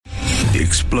The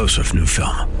explosive new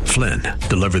film, Flynn,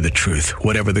 deliver the truth,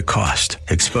 whatever the cost,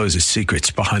 exposes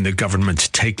secrets behind the government's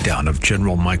takedown of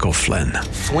General Michael Flynn.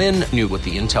 Flynn knew what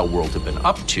the intel world had been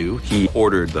up to. He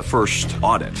ordered the first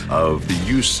audit of the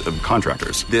use of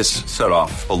contractors. This set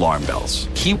off alarm bells.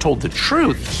 He told the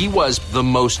truth. He was the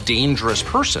most dangerous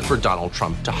person for Donald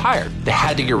Trump to hire. They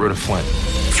had to get rid of Flynn.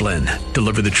 Flynn,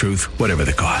 deliver the truth, whatever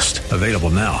the cost. Available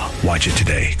now. Watch it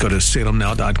today. Go to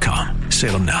salemnow.com.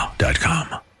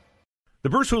 salemnow.com. The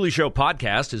Bruce Hooley Show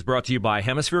podcast is brought to you by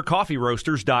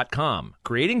HemisphereCoffeeRoasters.com.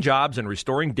 Creating jobs and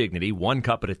restoring dignity one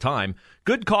cup at a time.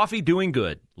 Good coffee doing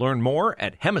good. Learn more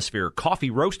at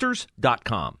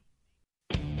HemisphereCoffeeRoasters.com.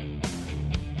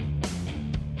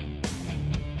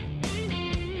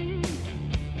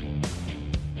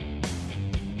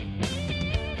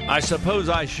 I suppose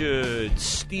I should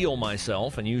steel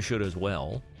myself, and you should as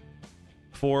well,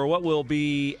 for what will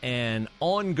be an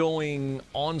ongoing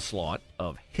onslaught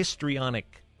of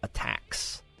histrionic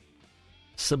attacks,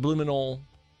 subliminal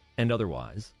and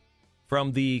otherwise,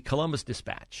 from the Columbus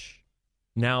Dispatch,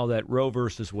 now that Roe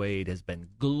versus Wade has been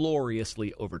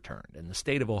gloriously overturned, and the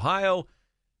state of Ohio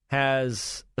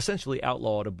has essentially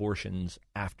outlawed abortions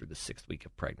after the 6th week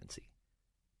of pregnancy.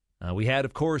 We had,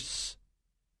 of course,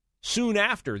 soon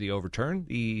after the overturn,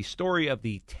 the story of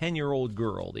the 10-year-old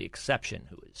girl, the exception,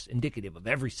 who is indicative of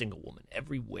every single woman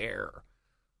everywhere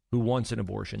who wants an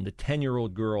abortion. The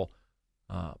 10-year-old girl,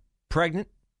 pregnant,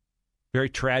 very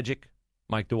tragic.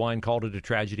 Mike DeWine called it a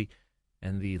tragedy,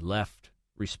 and the left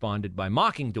responded by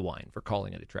mocking DeWine for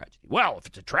calling it a tragedy. Well, if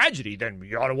it's a tragedy, then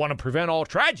you ought to want to prevent all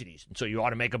tragedies, and so you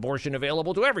ought to make abortion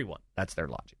available to everyone. That's their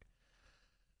logic.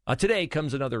 Today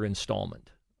comes another installment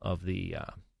of the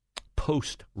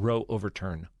post-Roe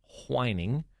overturn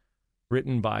whining,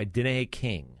 written by Danae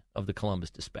King of the Columbus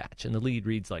Dispatch. And the lead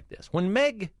reads like this. When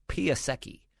Meg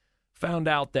Piasecki found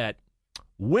out that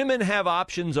Women Have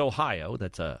Options Ohio,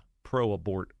 that's a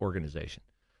pro-abort organization,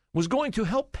 was going to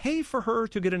help pay for her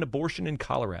to get an abortion in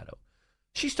Colorado,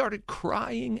 she started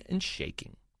crying and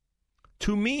shaking.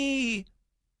 To me,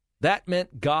 that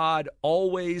meant God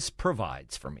always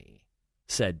provides for me,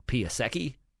 said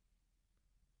Piasecki.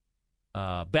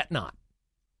 Bet not.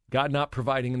 God not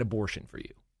providing an abortion for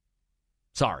you.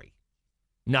 Sorry.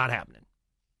 Not happening.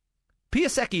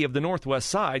 Piasecki of the Northwest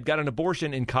Side got an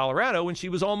abortion in Colorado when she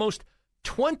was almost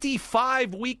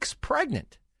 25 weeks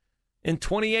pregnant in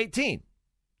 2018.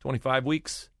 25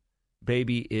 weeks.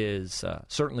 Baby is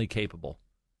certainly capable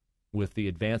with the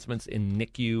advancements in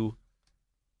NICU.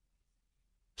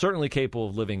 Certainly capable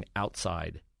of living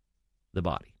outside the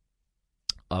body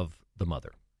of the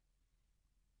mother.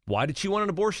 Why did she want an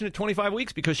abortion at 25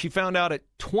 weeks? Because she found out at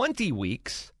 20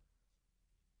 weeks,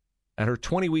 at her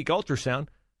 20-week ultrasound,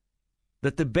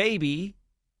 that the baby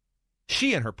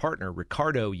she and her partner,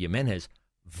 Ricardo Jimenez,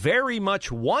 very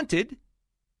much wanted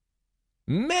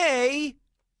may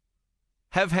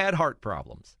have had heart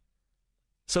problems.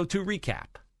 So to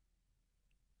recap,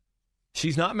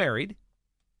 she's not married,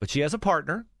 but she has a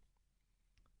partner.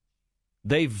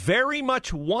 They very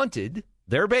much wanted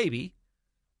their baby,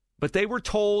 but they were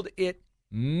told it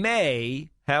may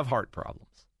have heart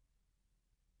problems.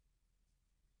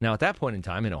 Now, at that point in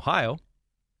time in Ohio,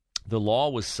 the law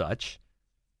was such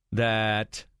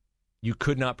that you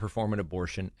could not perform an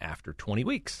abortion after 20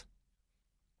 weeks.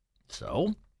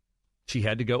 So she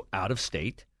had to go out of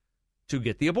state to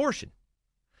get the abortion.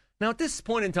 Now, at this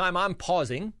point in time, I'm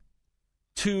pausing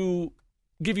to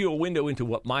give you a window into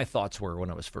what my thoughts were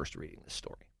when I was first reading this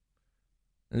story.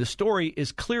 And the story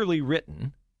is clearly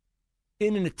written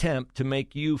in an attempt to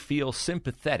make you feel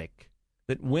sympathetic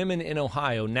that women in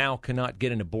Ohio now cannot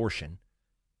get an abortion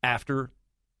after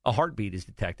a heartbeat is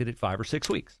detected at 5 or 6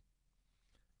 weeks.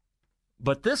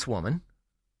 But this woman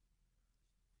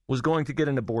was going to get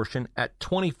an abortion at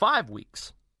 25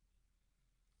 weeks,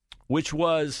 which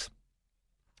was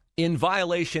in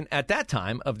violation at that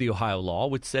time of the Ohio law,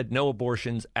 which said no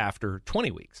abortions after 20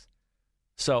 weeks.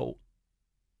 So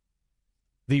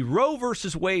the Roe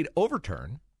versus Wade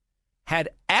overturn had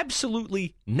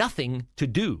absolutely nothing to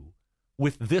do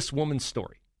with this woman's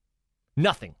story.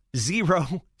 Nothing.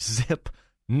 Zero, zip,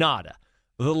 nada.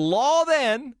 The law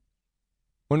then,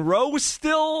 when Roe was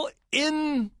still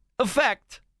in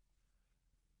effect,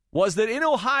 was that in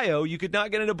Ohio, you could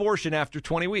not get an abortion after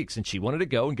 20 weeks. And she wanted to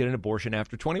go and get an abortion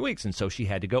after 20 weeks. And so she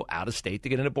had to go out of state to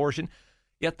get an abortion.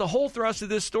 Yet the whole thrust of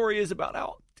this story is about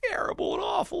how terrible and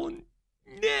awful and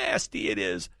nasty it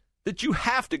is that you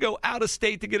have to go out of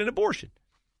state to get an abortion.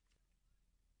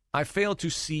 I fail to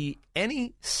see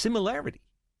any similarity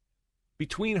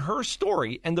between her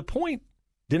story and the point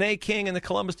Danae King and the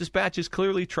Columbus Dispatch is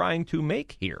clearly trying to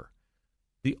make here.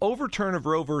 The overturn of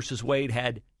Roe versus Wade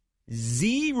had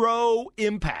zero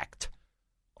impact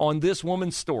on this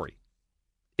woman's story.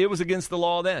 It was against the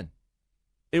law then.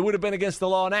 It would have been against the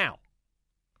law now.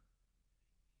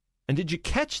 And did you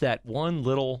catch that one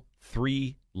little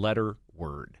 3-letter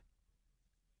word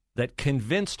that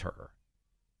convinced her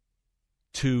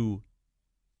to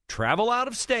travel out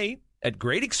of state at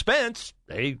great expense?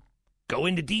 They go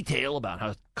into detail about how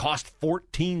it cost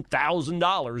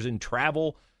 $14,000 in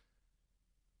travel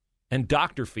and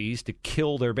doctor fees to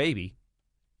kill their baby.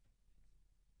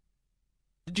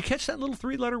 Did you catch that little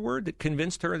 3-letter word that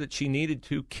convinced her that she needed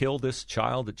to kill this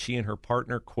child that she and her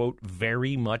partner, quote,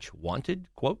 very much wanted,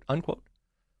 quote, unquote?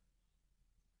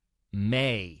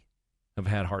 May have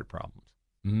had heart problems.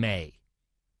 May.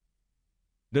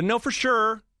 Didn't know for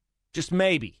sure, just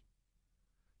maybe.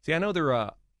 See, I know there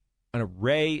are an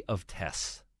array of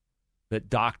tests that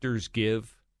doctors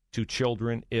give to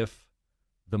children if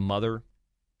the mother,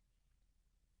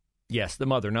 yes, the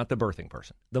mother, not the birthing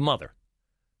person, the mother,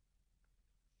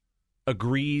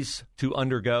 agrees to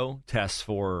undergo tests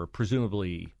for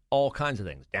presumably all kinds of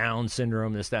things, Down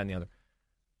syndrome, this, that, and the other.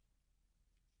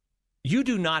 You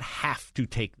do not have to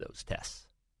take those tests.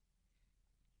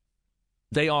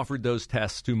 They offered those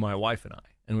tests to my wife and I,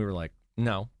 and we were like,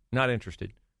 no, not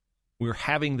interested. We're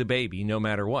having the baby no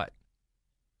matter what.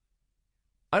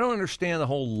 I don't understand the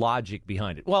whole logic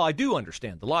behind it. Well, I do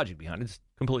understand the logic behind it. It's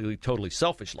completely, totally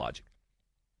selfish logic.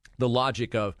 The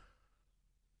logic of,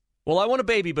 well, I want a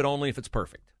baby, but only if it's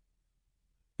perfect.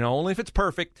 You know, only if it's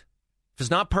perfect. If it's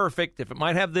not perfect, if it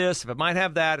might have this, if it might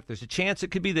have that, if there's a chance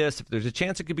it could be this, if there's a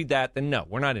chance it could be that, then no,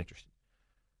 we're not interested.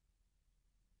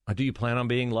 Do you plan on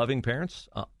being loving parents?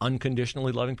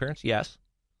 Unconditionally loving parents? Yes.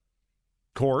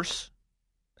 Of course.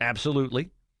 Absolutely.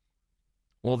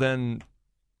 Well, then,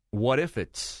 what if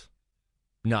it's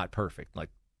not perfect? Like,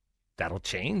 that'll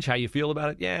change how you feel about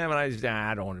it? Yeah, but I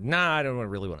don't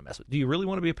really want to mess with it. Do you really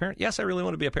want to be a parent? Yes, I really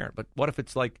want to be a parent. But what if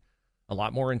it's like a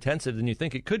lot more intensive than you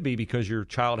think it could be because your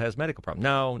child has medical problems?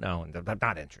 No, I'm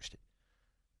not interested.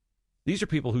 These are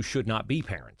people who should not be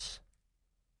parents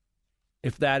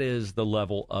if that is the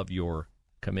level of your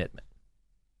commitment.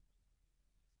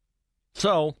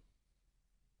 So,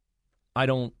 I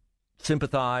don't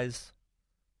sympathize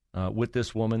with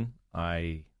this woman.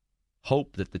 I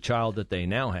hope that the child that they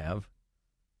now have,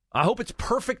 I hope it's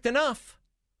perfect enough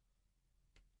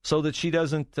so that she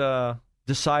doesn't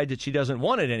decide that she doesn't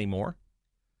want it anymore.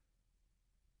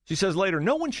 She says later,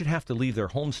 no one should have to leave their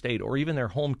home state or even their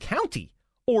home county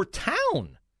or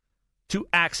town to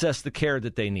access the care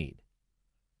that they need.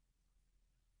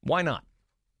 Why not?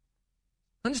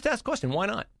 I'm just ask a question. Why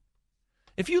not?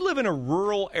 If you live in a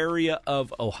rural area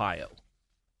of Ohio,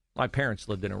 my parents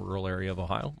lived in a rural area of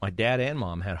Ohio. My dad and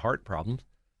mom had heart problems.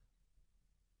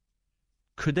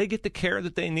 Could they get the care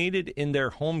that they needed in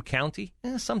their home county?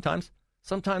 Sometimes.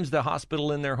 Sometimes the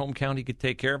hospital in their home county could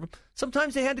take care of them.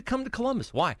 Sometimes they had to come to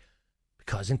Columbus. Why?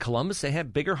 Because in Columbus they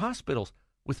had bigger hospitals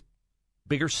with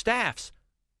bigger staffs,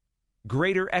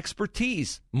 greater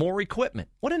expertise, more equipment.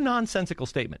 What a nonsensical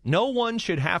statement. No one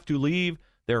should have to leave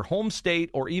their home state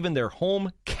or even their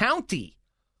home county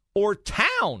or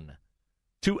town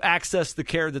to access the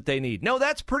care that they need. No,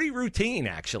 that's pretty routine,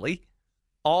 actually,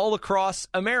 all across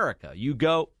America. You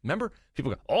go, remember,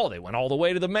 people go, oh, they went all the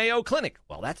way to the Mayo Clinic.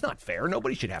 Well, that's not fair.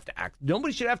 Nobody should have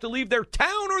to leave their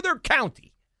town or their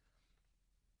county.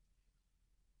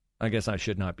 I guess I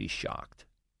should not be shocked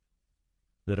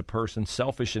that a person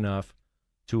selfish enough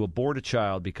to abort a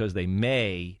child because they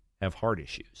may have heart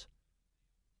issues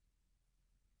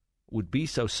would be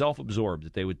so self-absorbed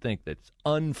that they would think that it's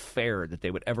unfair that they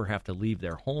would ever have to leave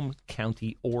their home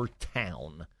county or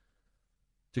town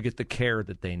to get the care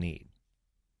that they need.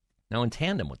 Now, in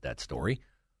tandem with that story,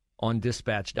 on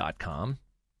dispatch.com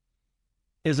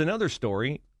is another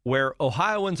story where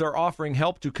Ohioans are offering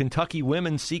help to Kentucky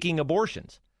women seeking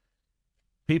abortions.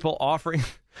 People offering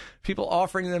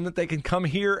them that they can come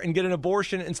here and get an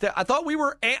abortion instead. I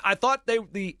thought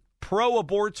the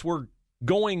pro-aborts were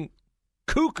going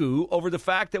cuckoo over the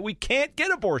fact that we can't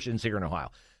get abortions here in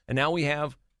Ohio. And now we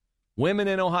have women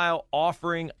in Ohio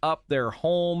offering up their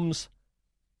homes,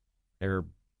 their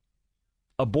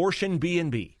abortion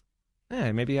B&B.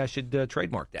 Maybe I should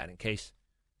trademark that in case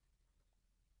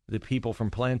the people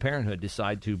from Planned Parenthood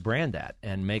decide to brand that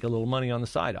and make a little money on the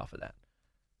side off of that.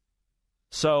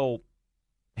 So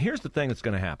here's the thing that's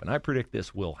going to happen. I predict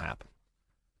this will happen.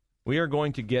 We are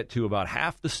going to get to about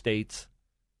half the states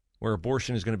where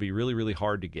abortion is going to be really, really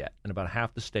hard to get, and about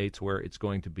half the states where it's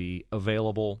going to be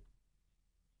available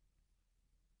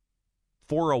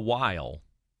for a while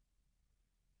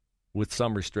with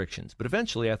some restrictions. But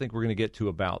eventually, I think we're going to get to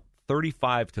about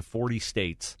 35 to 40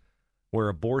 states where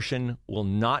abortion will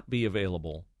not be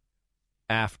available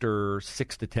after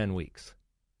 6 to 10 weeks.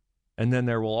 And then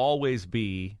there will always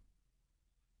be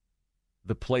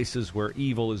the places where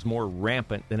evil is more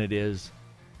rampant than it is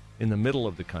in the middle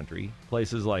of the country.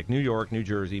 Places like New York, New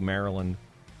Jersey, Maryland,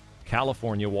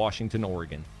 California, Washington,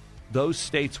 Oregon. Those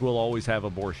states will always have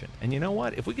abortion. And you know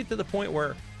what? If we get to the point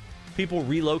where people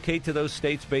relocate to those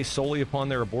states based solely upon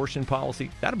their abortion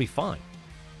policy, that'll be fine.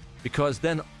 Because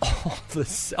then all the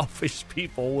selfish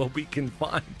people will be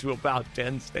confined to about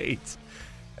 10 states.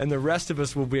 And the rest of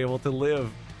us will be able to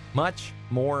live much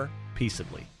more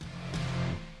peaceably.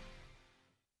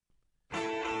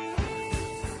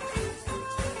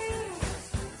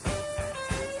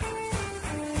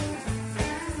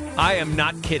 I am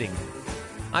not kidding.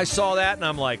 I saw that and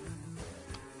I'm like,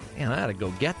 man, I ought to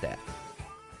go get that.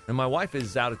 And my wife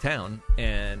is out of town,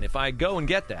 and if I go and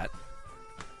get that,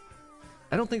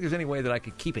 I don't think there's any way that I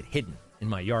could keep it hidden in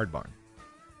my yard barn.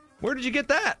 Where did you get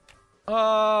that?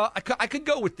 I could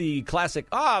go with the classic,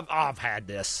 I've had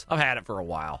this. I've had it for a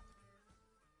while.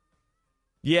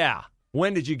 Yeah.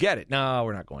 When did you get it? No,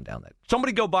 we're not going down that.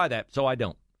 Somebody go buy that, so I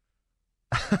don't.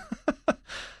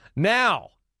 Now,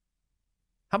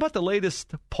 how about the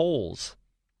latest polls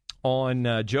on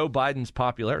Joe Biden's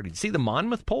popularity? Did you see the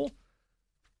Monmouth poll?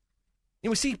 You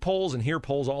know, we see polls and hear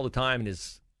polls all the time, and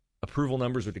his approval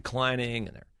numbers are declining,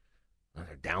 and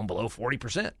they're down below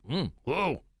 40%.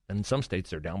 Whoa. And in some states,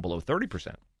 they're down below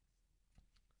 30%.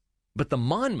 But the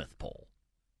Monmouth poll,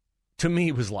 to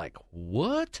me, was like,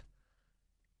 what?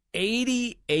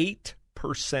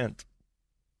 88%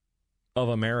 of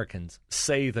Americans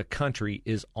say the country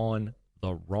is on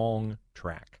the wrong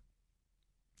track.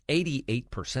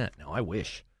 88%. Now, I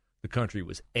wish the country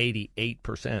was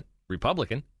 88%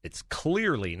 Republican. It's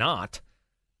clearly not.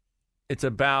 It's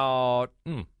about,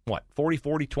 40,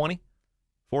 40, 20?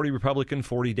 40 Republican,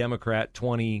 40 Democrat,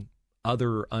 20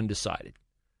 other undecided.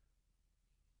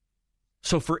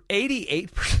 So for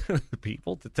 88% of the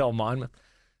people to tell Monmouth,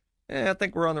 I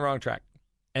think we're on the wrong track.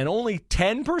 And only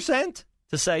 10%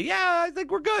 to say, yeah, I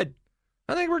think we're good.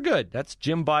 I think we're good. That's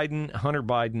Jim Biden, Hunter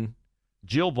Biden,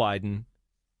 Jill Biden,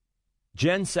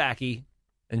 Jen Psaki,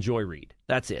 and Joy Reid.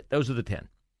 That's it. Those are the 10.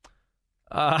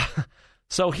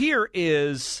 So here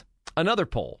is another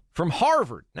poll from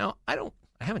Harvard. Now, I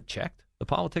haven't checked the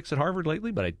politics at Harvard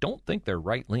lately, but I don't think they're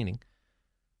right-leaning.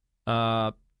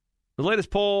 The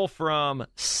latest poll from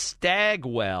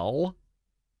Stagwell,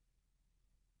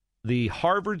 the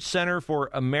Harvard Center for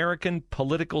American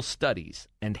Political Studies,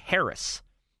 and Harris,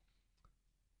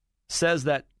 says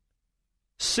that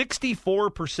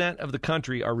 64% of the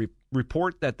country are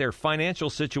report that their financial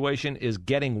situation is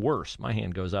getting worse. My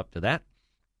hand goes up to that,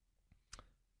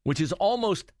 which is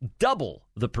almost double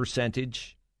the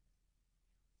percentage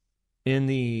in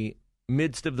the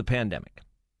midst of the pandemic.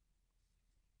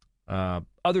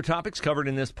 Other topics covered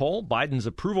in this poll: Biden's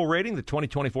approval rating, the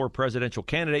 2024 presidential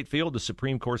candidate field, the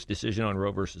Supreme Court's decision on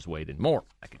Roe versus Wade, and more.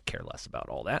 I could care less about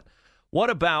all that. What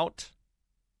about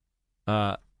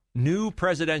new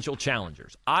presidential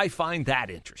challengers? I find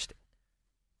that interesting.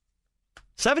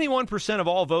 71% of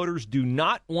all voters do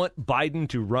not want Biden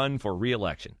to run for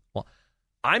re-election. Well,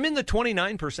 I'm in the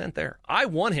 29% there. I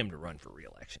want him to run for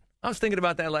re-election. I was thinking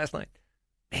about that last night.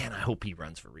 Man, I hope he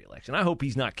runs for re-election. I hope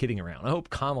he's not kidding around. I hope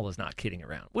Kamala's not kidding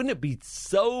around. Wouldn't it be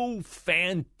so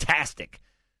fantastic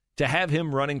to have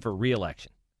him running for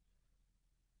re-election?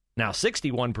 Now,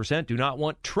 61% do not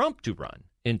want Trump to run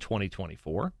in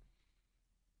 2024,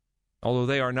 although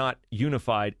they are not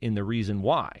unified in the reason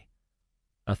why.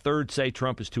 A third say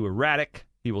Trump is too erratic,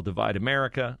 he will divide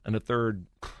America, and a third,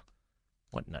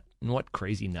 what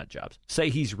crazy nut jobs, say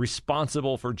he's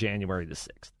responsible for January the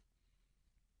 6th.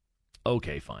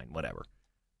 Okay, fine, whatever.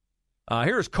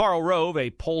 Here's Karl Rove,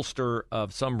 a pollster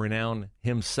of some renown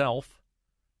himself,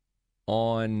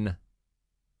 on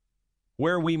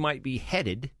where we might be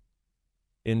headed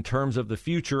in terms of the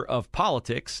future of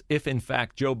politics if, in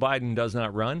fact, Joe Biden does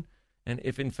not run and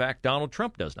if, in fact, Donald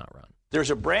Trump does not run.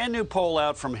 There's a brand new poll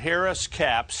out from Harris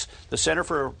Capps, the Center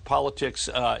for Politics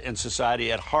and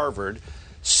Society at Harvard.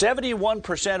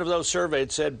 71% of those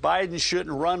surveyed said Biden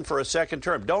shouldn't run for a second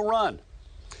term. Don't run.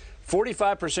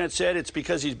 45% said it's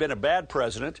because he's been a bad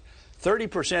president.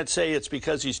 30% say it's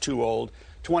because he's too old.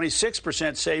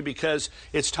 26% say because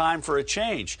it's time for a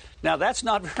change. Now, that's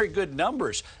not very good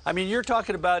numbers. I mean, you're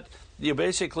talking about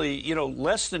basically,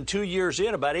 less than 2 years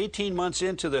in, about 18 months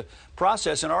into the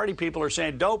process, and already people are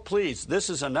saying, don't, please, this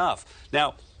is enough.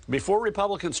 Now, before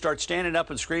Republicans start standing up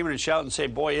and screaming and shouting and say,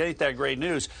 boy, ain't that great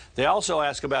news, they also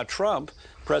ask about Trump,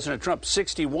 President Trump.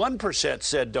 61%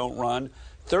 said don't run.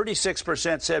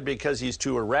 36% said because he's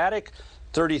too erratic.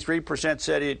 33%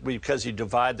 said it because he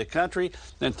divide the country,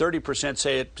 and 30%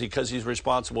 say it because he's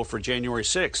responsible for January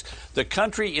 6th. The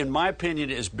country, in my opinion,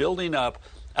 is building up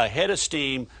a head of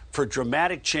steam for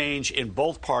dramatic change in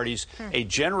both parties, a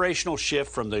generational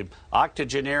shift from the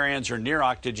octogenarians or near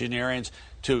octogenarians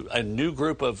to a new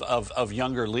group of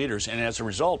younger leaders. And as a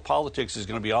result, politics is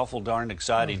going to be awful darn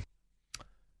exciting.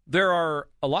 There are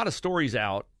a lot of stories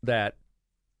out that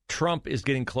Trump is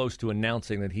getting close to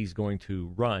announcing that he's going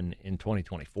to run in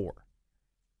 2024.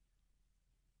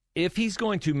 If he's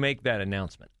going to make that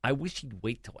announcement, I wish he'd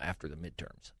wait till after the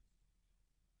midterms.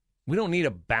 We don't need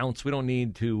a bounce. We don't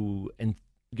need to,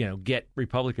 get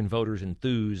Republican voters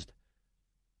enthused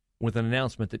with an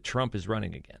announcement that Trump is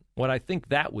running again. What I think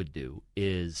that would do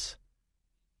is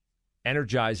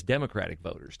energize Democratic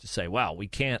voters to say, wow, we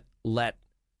can't let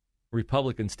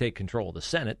Republicans take control of the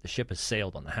Senate. The ship has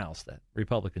sailed on the House that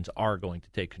Republicans are going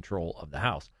to take control of the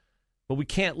House. But we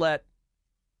can't let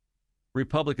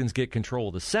Republicans get control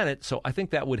of the Senate. So I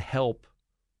think that would help.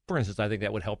 For instance, I think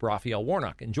that would help Raphael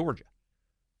Warnock in Georgia.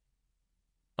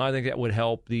 I think that would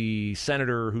help the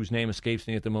senator whose name escapes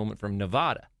me at the moment from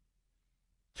Nevada.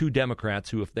 Two Democrats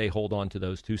who, if they hold on to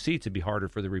those two seats, it'd be harder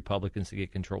for the Republicans to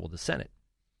get control of the Senate.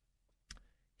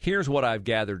 Here's what I've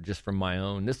gathered just from my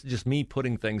own. This is just me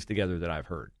putting things together that I've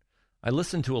heard. I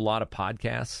listen to a lot of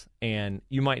podcasts, and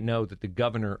you might know that the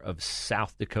governor of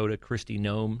South Dakota, Kristi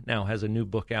Noem, now has a new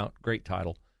book out. Great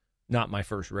title. Not My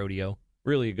First Rodeo.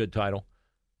 Really a good title.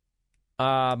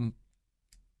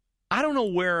 I don't know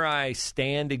where I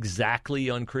stand exactly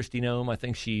on Kristi Noem. I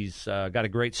think she's got a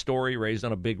great story, raised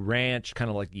on a big ranch, kind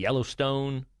of like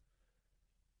Yellowstone.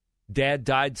 Dad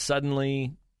died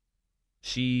suddenly.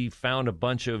 She found a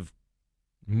bunch of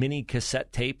mini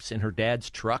cassette tapes in her dad's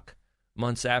truck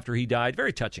months after he died.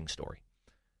 Very touching story.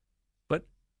 But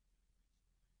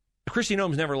Kristi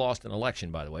Noem's never lost an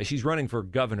election, by the way. She's running for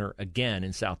governor again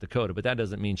in South Dakota, but that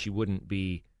doesn't mean she wouldn't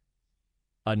be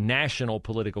a national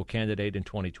political candidate in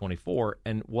 2024.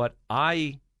 And what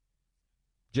I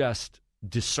just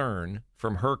discern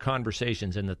from her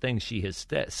conversations and the things she has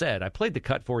said, I played the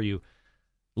cut for you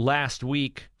last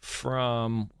week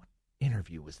from...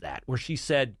 interview was that where she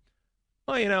said,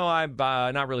 well, I'm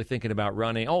not really thinking about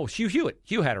running. Oh, Hugh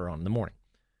had her on in the morning.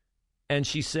 And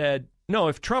she said, no,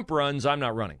 if Trump runs, I'm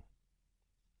not running.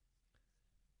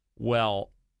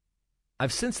 Well,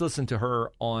 I've since listened to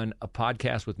her on a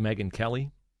podcast with Megyn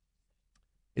Kelly.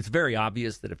 It's very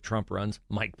obvious that if Trump runs,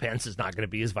 Mike Pence is not going to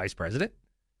be his vice president.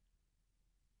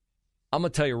 I'm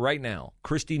going to tell you right now,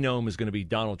 Kristi Noem is going to be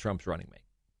Donald Trump's running mate.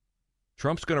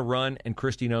 Trump's going to run, and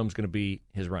Kristi Noem's going to be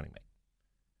his running mate.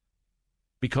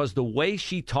 Because the way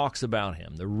she talks about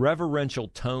him, the reverential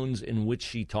tones in which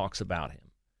she talks about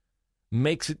him,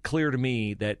 makes it clear to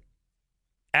me that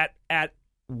at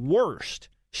worst,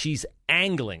 she's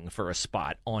angling for a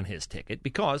spot on his ticket.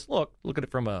 Because, look at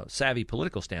it from a savvy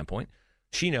political standpoint.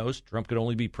 She knows Trump could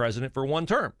only be president for one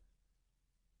term.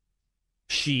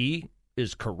 She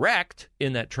is correct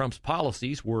in that Trump's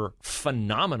policies were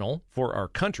phenomenal for our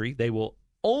country. They will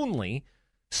only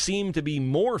seem to be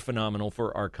more phenomenal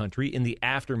for our country in the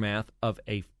aftermath of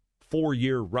a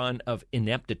 4-year run of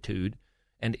ineptitude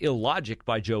and illogic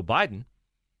by Joe Biden.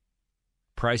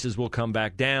 Prices will come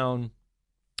back down.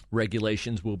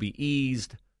 Regulations will be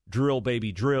eased. Drill,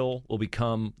 baby, drill will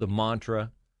become the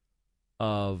mantra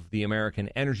of the American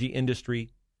energy industry.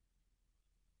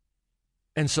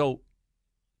 And so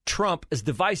Trump, as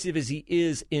divisive as he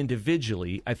is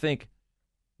individually, I think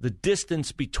the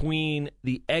distance between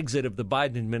the exit of the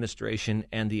Biden administration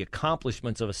and the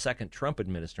accomplishments of a second Trump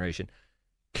administration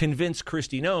convinced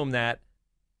Kristi Noem that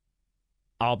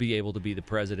I'll be able to be the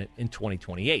president in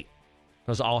 2028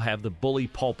 because I'll have the bully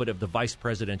pulpit of the vice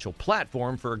presidential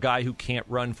platform for a guy who can't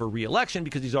run for re-election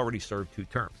because he's already served 2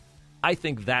 terms. I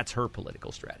think that's her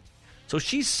political strategy. So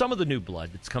she's some of the new blood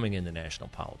that's coming into national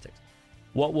politics.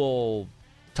 What will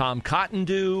Tom Cotton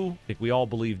do? I think we all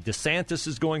believe DeSantis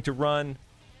is going to run.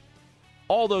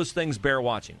 All those things bear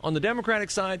watching. On the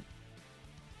Democratic side,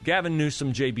 Gavin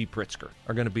Newsom, J.B. Pritzker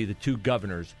are going to be the 2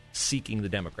 governors seeking the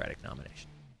Democratic nomination.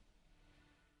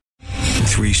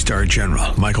 3-star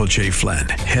General Michael J. Flynn,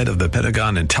 head of the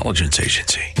Pentagon Intelligence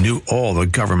Agency, knew all the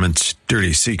government's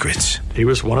dirty secrets. He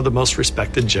was one of the most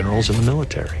respected generals in the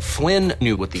military. Flynn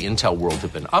knew what the intel world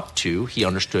had been up to. He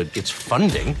understood its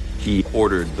funding. He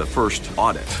ordered the first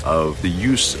audit of the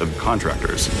use of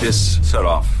contractors. This set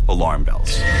off alarm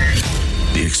bells.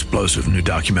 The explosive new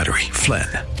documentary, Flynn,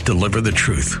 Deliver the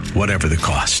Truth, Whatever the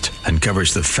Cost,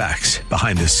 uncovers the facts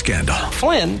behind this scandal.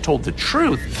 Flynn told the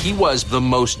truth. He was the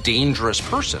most dangerous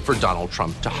person for Donald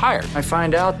Trump to hire. I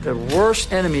find out the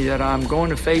worst enemy that I'm going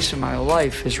to face in my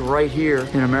life is right here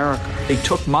in America. They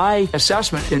took my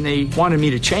assessment and they wanted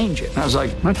me to change it. And I was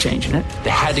like, I'm not changing it. They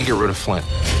had to get rid of Flynn.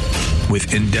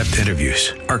 With in-depth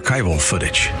interviews, archival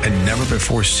footage, and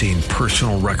never-before-seen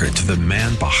personal records of the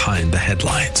man behind the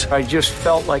headlines. I just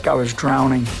felt like I was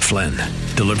drowning. Flynn,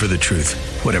 Deliver the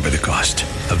Truth, Whatever the Cost.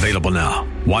 Available now.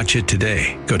 Watch it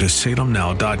today. Go to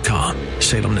salemnow.com.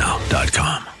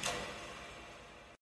 salemnow.com.